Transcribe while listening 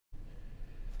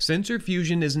Sensor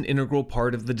fusion is an integral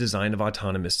part of the design of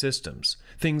autonomous systems.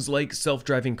 Things like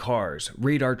self-driving cars,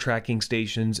 radar tracking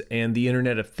stations, and the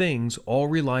Internet of Things all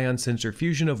rely on sensor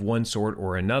fusion of one sort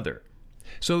or another.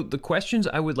 So the questions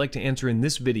I would like to answer in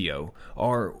this video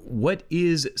are: what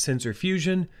is sensor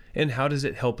fusion, and how does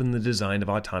it help in the design of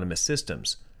autonomous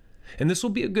systems? And this will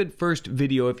be a good first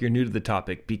video if you're new to the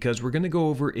topic, because we're going to go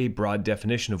over a broad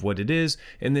definition of what it is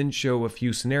and then show a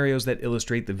few scenarios that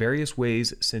illustrate the various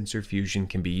ways sensor fusion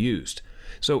can be used.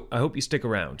 So I hope you stick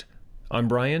around. I'm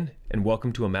Brian, and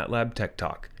welcome to a MATLAB Tech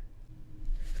Talk.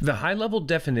 The high-level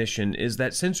definition is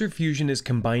that sensor fusion is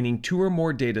combining two or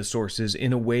more data sources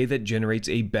in a way that generates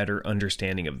a better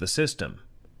understanding of the system.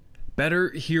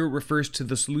 Better here refers to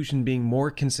the solution being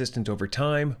more consistent over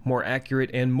time, more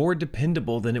accurate, and more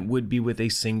dependable than it would be with a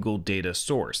single data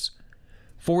source.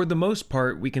 For the most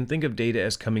part, we can think of data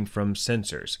as coming from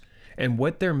sensors, and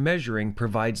what they're measuring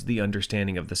provides the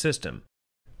understanding of the system.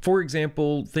 For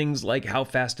example, things like how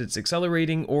fast it's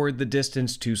accelerating or the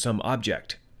distance to some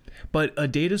object. But a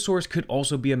data source could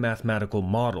also be a mathematical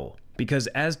model, because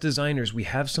as designers we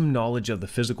have some knowledge of the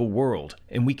physical world,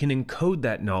 and we can encode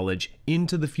that knowledge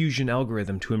into the fusion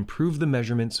algorithm to improve the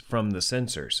measurements from the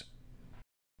sensors.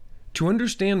 To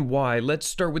understand why, let's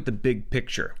start with the big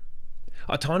picture.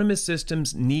 Autonomous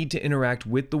systems need to interact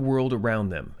with the world around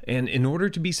them, and in order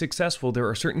to be successful, there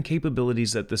are certain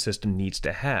capabilities that the system needs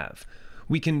to have.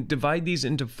 We can divide these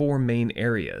into four main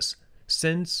areas: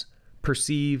 sense,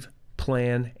 perceive,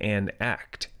 plan, and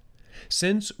act.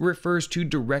 Sense refers to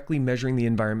directly measuring the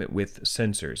environment with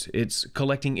sensors. It's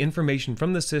collecting information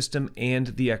from the system and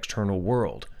the external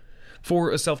world.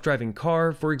 For a self-driving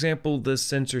car, for example, the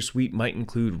sensor suite might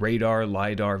include radar,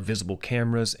 LiDAR, visible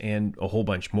cameras, and a whole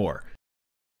bunch more.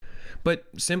 But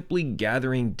simply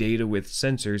gathering data with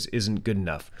sensors isn't good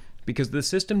enough, because the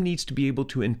system needs to be able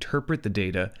to interpret the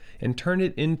data and turn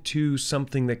it into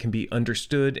something that can be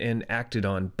understood and acted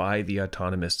on by the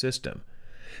autonomous system.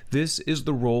 This is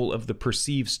the role of the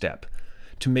perceive step,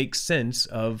 to make sense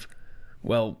of,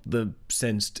 well, the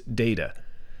sensed data.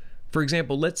 For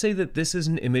example, let's say that this is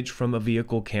an image from a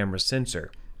vehicle camera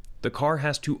sensor. The car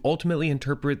has to ultimately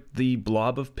interpret the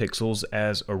blob of pixels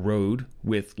as a road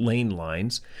with lane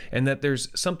lines, and that there's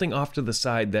something off to the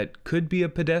side that could be a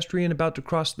pedestrian about to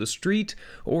cross the street,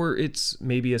 or it's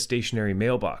maybe a stationary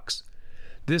mailbox.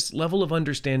 This level of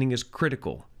understanding is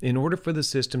critical in order for the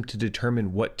system to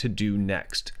determine what to do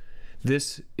next.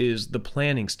 This is the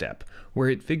planning step, where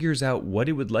it figures out what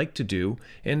it would like to do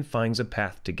and finds a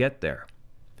path to get there.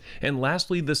 And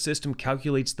lastly, the system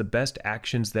calculates the best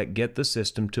actions that get the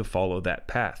system to follow that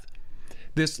path.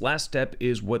 This last step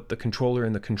is what the controller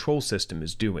in the control system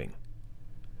is doing.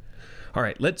 All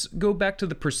right, let's go back to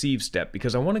the perceive step,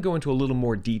 because I want to go into a little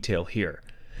more detail here.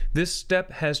 This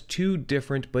step has two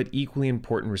different but equally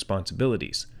important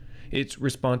responsibilities. It's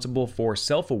responsible for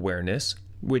self-awareness,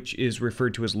 which is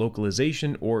referred to as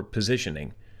localization or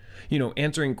positioning.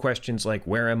 Answering questions like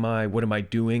where am I, what am I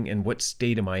doing, and what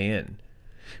state am I in?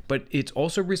 But it's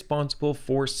also responsible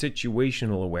for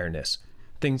situational awareness,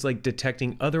 things like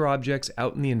detecting other objects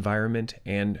out in the environment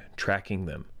and tracking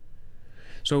them.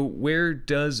 So where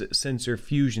does sensor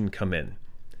fusion come in?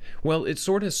 Well, it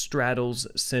sort of straddles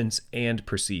sense and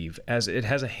perceive, as it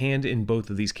has a hand in both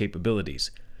of these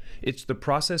capabilities. It's the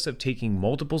process of taking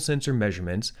multiple sensor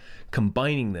measurements,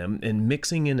 combining them, and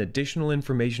mixing in additional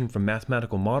information from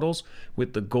mathematical models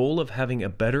with the goal of having a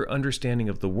better understanding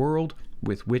of the world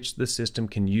with which the system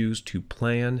can use to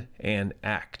plan and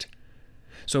act.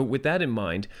 So with that in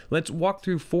mind, let's walk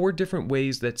through four different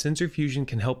ways that sensor fusion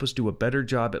can help us do a better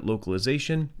job at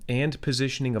localization and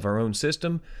positioning of our own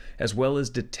system, as well as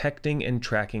detecting and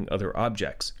tracking other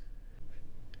objects.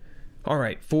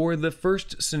 Alright, for the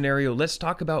first scenario, let's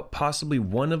talk about possibly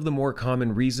one of the more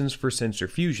common reasons for sensor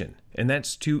fusion, and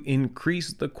that's to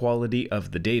increase the quality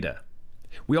of the data.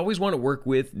 We always want to work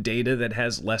with data that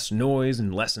has less noise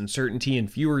and less uncertainty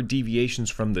and fewer deviations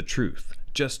from the truth.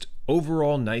 Just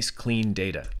overall nice, clean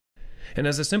data. And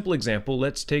as a simple example,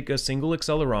 let's take a single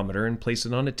accelerometer and place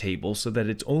it on a table so that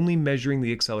it's only measuring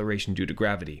the acceleration due to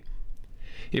gravity.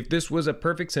 If this was a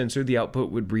perfect sensor, the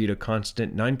output would read a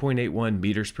constant 9.81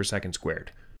 meters per second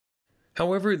squared.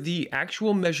 However, the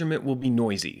actual measurement will be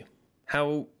noisy.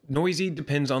 How noisy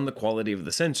depends on the quality of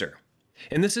the sensor.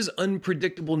 And this is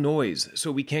unpredictable noise,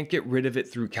 so we can't get rid of it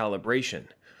through calibration.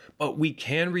 But we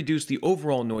can reduce the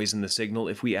overall noise in the signal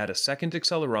if we add a second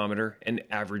accelerometer and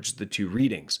average the two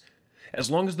readings. As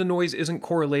long as the noise isn't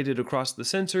correlated across the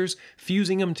sensors,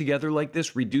 fusing them together like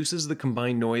this reduces the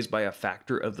combined noise by a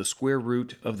factor of the square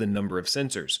root of the number of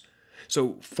sensors.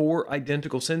 So 4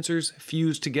 identical sensors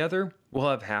fused together will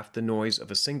have half the noise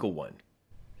of a single one.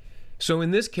 So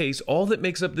in this case, all that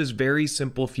makes up this very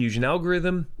simple fusion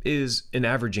algorithm is an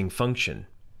averaging function.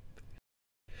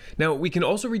 Now, we can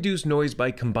also reduce noise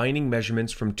by combining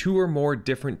measurements from two or more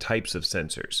different types of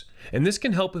sensors, and this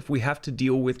can help if we have to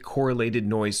deal with correlated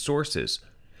noise sources.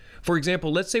 For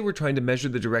example, let's say we're trying to measure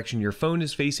the direction your phone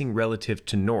is facing relative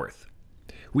to north.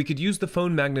 We could use the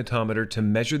phone magnetometer to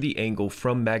measure the angle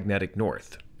from magnetic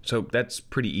north, so that's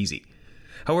pretty easy.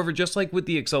 However, just like with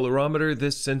the accelerometer,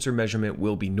 this sensor measurement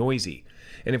will be noisy,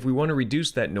 and if we want to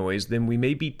reduce that noise, then we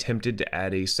may be tempted to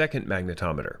add a second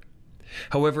magnetometer.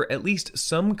 However, at least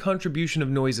some contribution of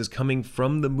noise is coming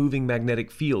from the moving magnetic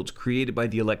fields created by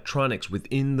the electronics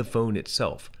within the phone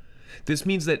itself. This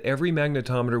means that every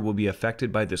magnetometer will be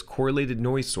affected by this correlated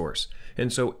noise source,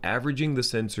 and so averaging the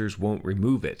sensors won't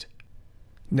remove it.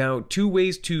 Now, two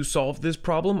ways to solve this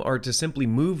problem are to simply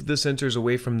move the sensors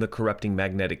away from the corrupting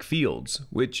magnetic fields,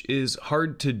 which is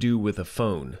hard to do with a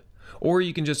phone. Or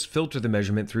you can just filter the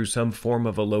measurement through some form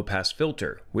of a low-pass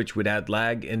filter, which would add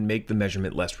lag and make the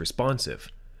measurement less responsive.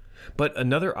 But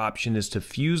another option is to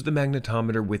fuse the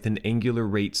magnetometer with an angular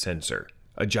rate sensor,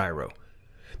 a gyro.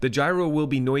 The gyro will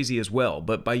be noisy as well,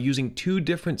 but by using two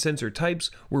different sensor types,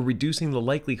 we're reducing the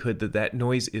likelihood that that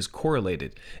noise is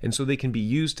correlated, and so they can be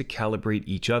used to calibrate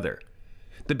each other.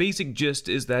 The basic gist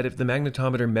is that if the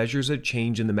magnetometer measures a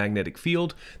change in the magnetic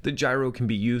field, the gyro can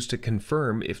be used to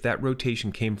confirm if that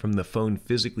rotation came from the phone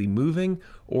physically moving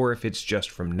or if it's just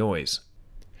from noise.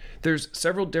 There's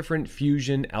several different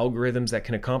fusion algorithms that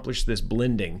can accomplish this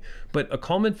blending, but a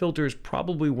Kalman filter is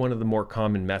probably one of the more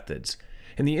common methods.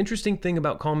 And the interesting thing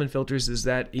about Kalman filters is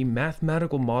that a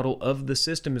mathematical model of the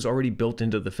system is already built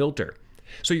into the filter.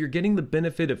 So you're getting the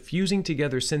benefit of fusing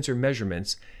together sensor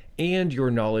measurements and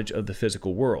your knowledge of the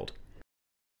physical world.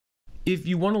 If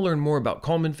you want to learn more about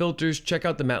Kalman filters, check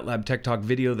out the MATLAB Tech Talk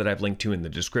video that I've linked to in the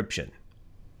description.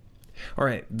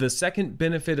 Alright, the second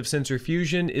benefit of sensor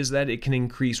fusion is that it can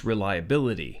increase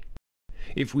reliability.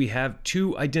 If we have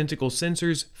two identical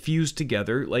sensors fused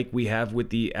together, like we have with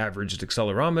the averaged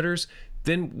accelerometers,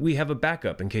 then we have a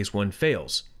backup in case one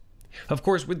fails. Of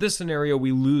course, with this scenario,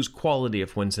 we lose quality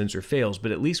if one sensor fails,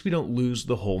 but at least we don't lose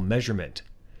the whole measurement.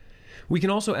 We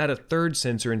can also add a third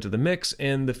sensor into the mix,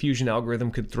 and the fusion algorithm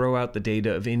could throw out the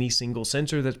data of any single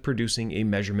sensor that's producing a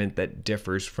measurement that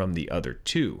differs from the other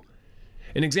two.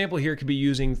 An example here could be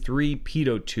using 3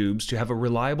 pitot tubes to have a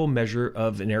reliable measure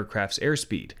of an aircraft's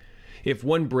airspeed. If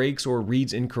one breaks or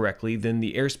reads incorrectly, then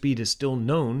the airspeed is still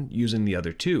known using the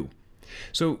other two.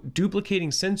 So duplicating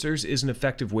sensors is an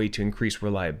effective way to increase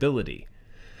reliability.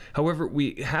 However,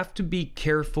 we have to be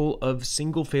careful of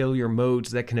single failure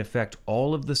modes that can affect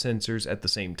all of the sensors at the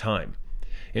same time.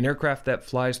 An aircraft that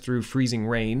flies through freezing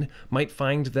rain might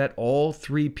find that all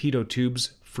 3 pitot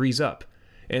tubes freeze up,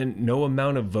 and no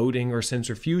amount of voting or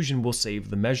sensor fusion will save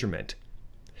the measurement.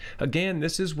 Again,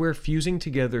 this is where fusing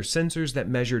together sensors that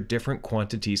measure different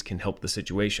quantities can help the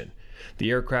situation. The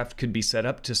aircraft could be set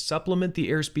up to supplement the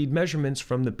airspeed measurements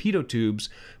from the pitot tubes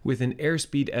with an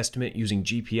airspeed estimate using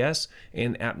GPS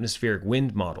and atmospheric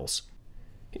wind models.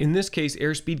 In this case,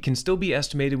 airspeed can still be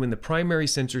estimated when the primary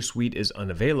sensor suite is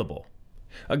unavailable.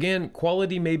 Again,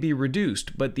 quality may be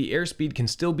reduced, but the airspeed can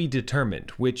still be determined,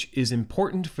 which is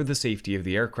important for the safety of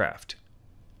the aircraft.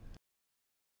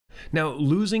 Now,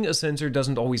 losing a sensor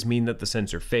doesn't always mean that the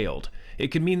sensor failed. It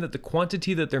could mean that the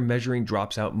quantity that they're measuring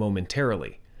drops out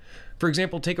momentarily. For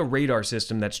example, take a radar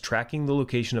system that's tracking the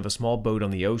location of a small boat on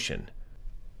the ocean.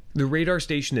 The radar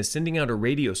station is sending out a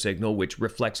radio signal which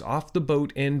reflects off the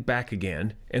boat and back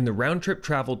again, and the round-trip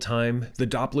travel time, the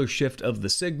Doppler shift of the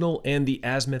signal, and the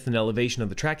azimuth and elevation of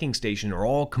the tracking station are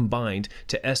all combined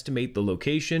to estimate the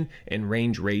location and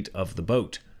range rate of the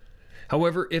boat.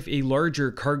 However, if a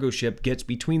larger cargo ship gets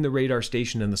between the radar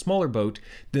station and the smaller boat,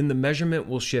 then the measurement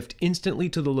will shift instantly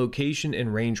to the location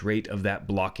and range rate of that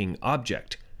blocking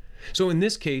object. So in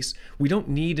this case, we don't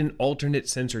need an alternate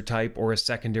sensor type or a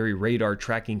secondary radar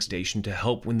tracking station to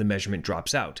help when the measurement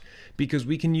drops out, because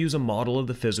we can use a model of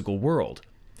the physical world.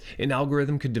 An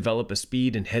algorithm could develop a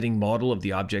speed and heading model of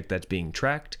the object that's being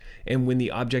tracked, and when the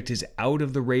object is out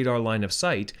of the radar line of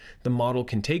sight, the model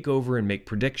can take over and make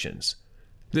predictions.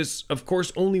 This, of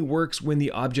course, only works when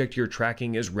the object you're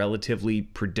tracking is relatively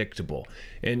predictable,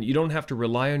 and you don't have to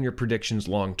rely on your predictions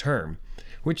long term,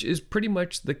 which is pretty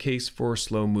much the case for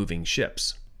slow-moving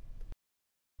ships.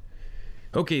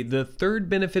 Okay, the third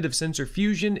benefit of sensor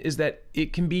fusion is that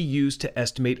it can be used to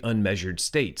estimate unmeasured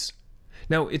states.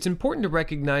 Now, it's important to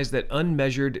recognize that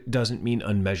unmeasured doesn't mean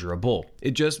unmeasurable.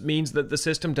 It just means that the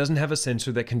system doesn't have a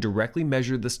sensor that can directly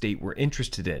measure the state we're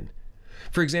interested in.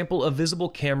 For example, a visible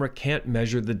camera can't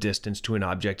measure the distance to an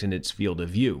object in its field of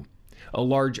view. A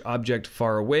large object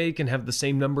far away can have the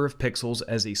same number of pixels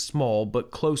as a small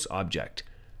but close object.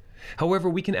 However,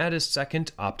 we can add a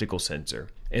second optical sensor,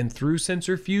 and through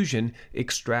sensor fusion,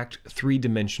 extract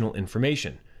three-dimensional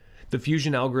information. The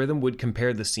fusion algorithm would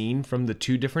compare the scene from the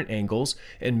two different angles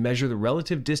and measure the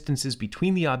relative distances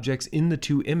between the objects in the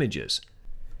two images.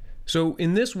 So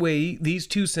in this way, these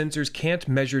two sensors can't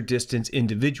measure distance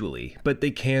individually, but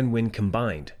they can when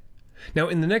combined. Now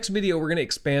in the next video, we're going to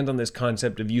expand on this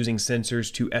concept of using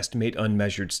sensors to estimate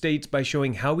unmeasured states by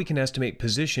showing how we can estimate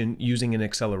position using an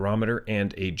accelerometer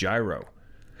and a gyro.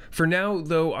 For now,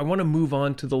 though, I want to move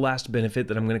on to the last benefit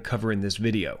that I'm going to cover in this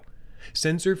video.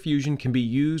 Sensor fusion can be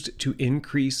used to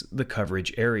increase the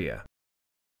coverage area.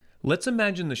 Let's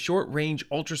imagine the short-range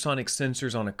ultrasonic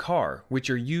sensors on a car, which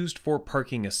are used for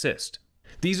parking assist.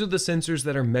 These are the sensors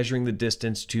that are measuring the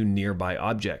distance to nearby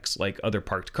objects, like other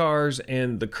parked cars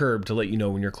and the curb to let you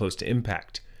know when you're close to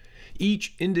impact.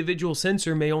 Each individual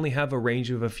sensor may only have a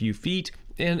range of a few feet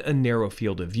and a narrow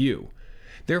field of view.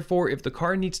 Therefore, if the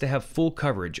car needs to have full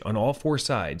coverage on all four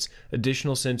sides,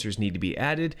 additional sensors need to be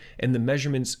added and the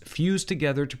measurements fused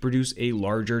together to produce a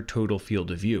larger total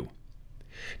field of view.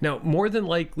 Now, more than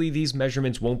likely, these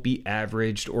measurements won't be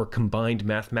averaged or combined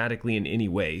mathematically in any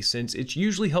way, since it's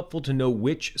usually helpful to know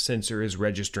which sensor is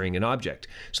registering an object,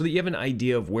 so that you have an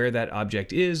idea of where that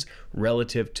object is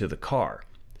relative to the car.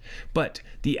 But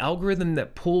the algorithm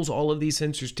that pulls all of these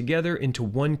sensors together into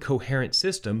one coherent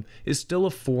system is still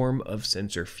a form of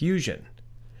sensor fusion.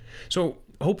 So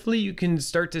hopefully you can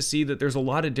start to see that there's a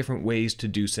lot of different ways to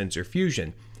do sensor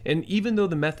fusion. And even though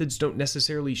the methods don't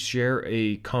necessarily share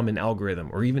a common algorithm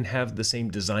or even have the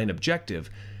same design objective,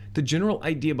 the general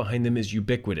idea behind them is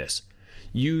ubiquitous.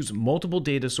 Use multiple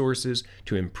data sources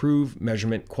to improve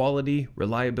measurement quality,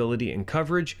 reliability, and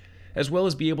coverage, as well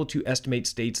as be able to estimate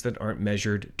states that aren't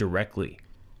measured directly.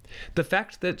 The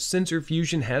fact that sensor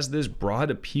fusion has this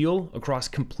broad appeal across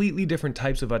completely different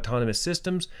types of autonomous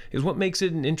systems is what makes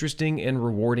it an interesting and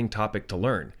rewarding topic to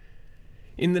learn.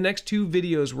 In the next two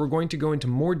videos, we're going to go into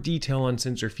more detail on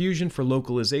sensor fusion for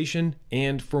localization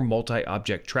and for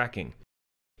multi-object tracking.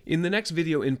 In the next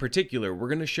video in particular, we're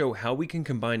going to show how we can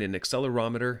combine an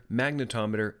accelerometer,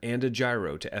 magnetometer, and a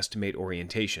gyro to estimate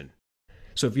orientation.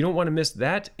 So if you don't want to miss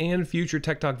that and future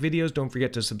Tech Talk videos, don't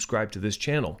forget to subscribe to this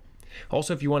channel.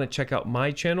 Also, if you want to check out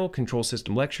my channel, Control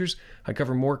System Lectures, I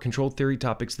cover more control theory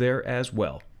topics there as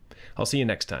well. I'll see you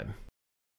next time.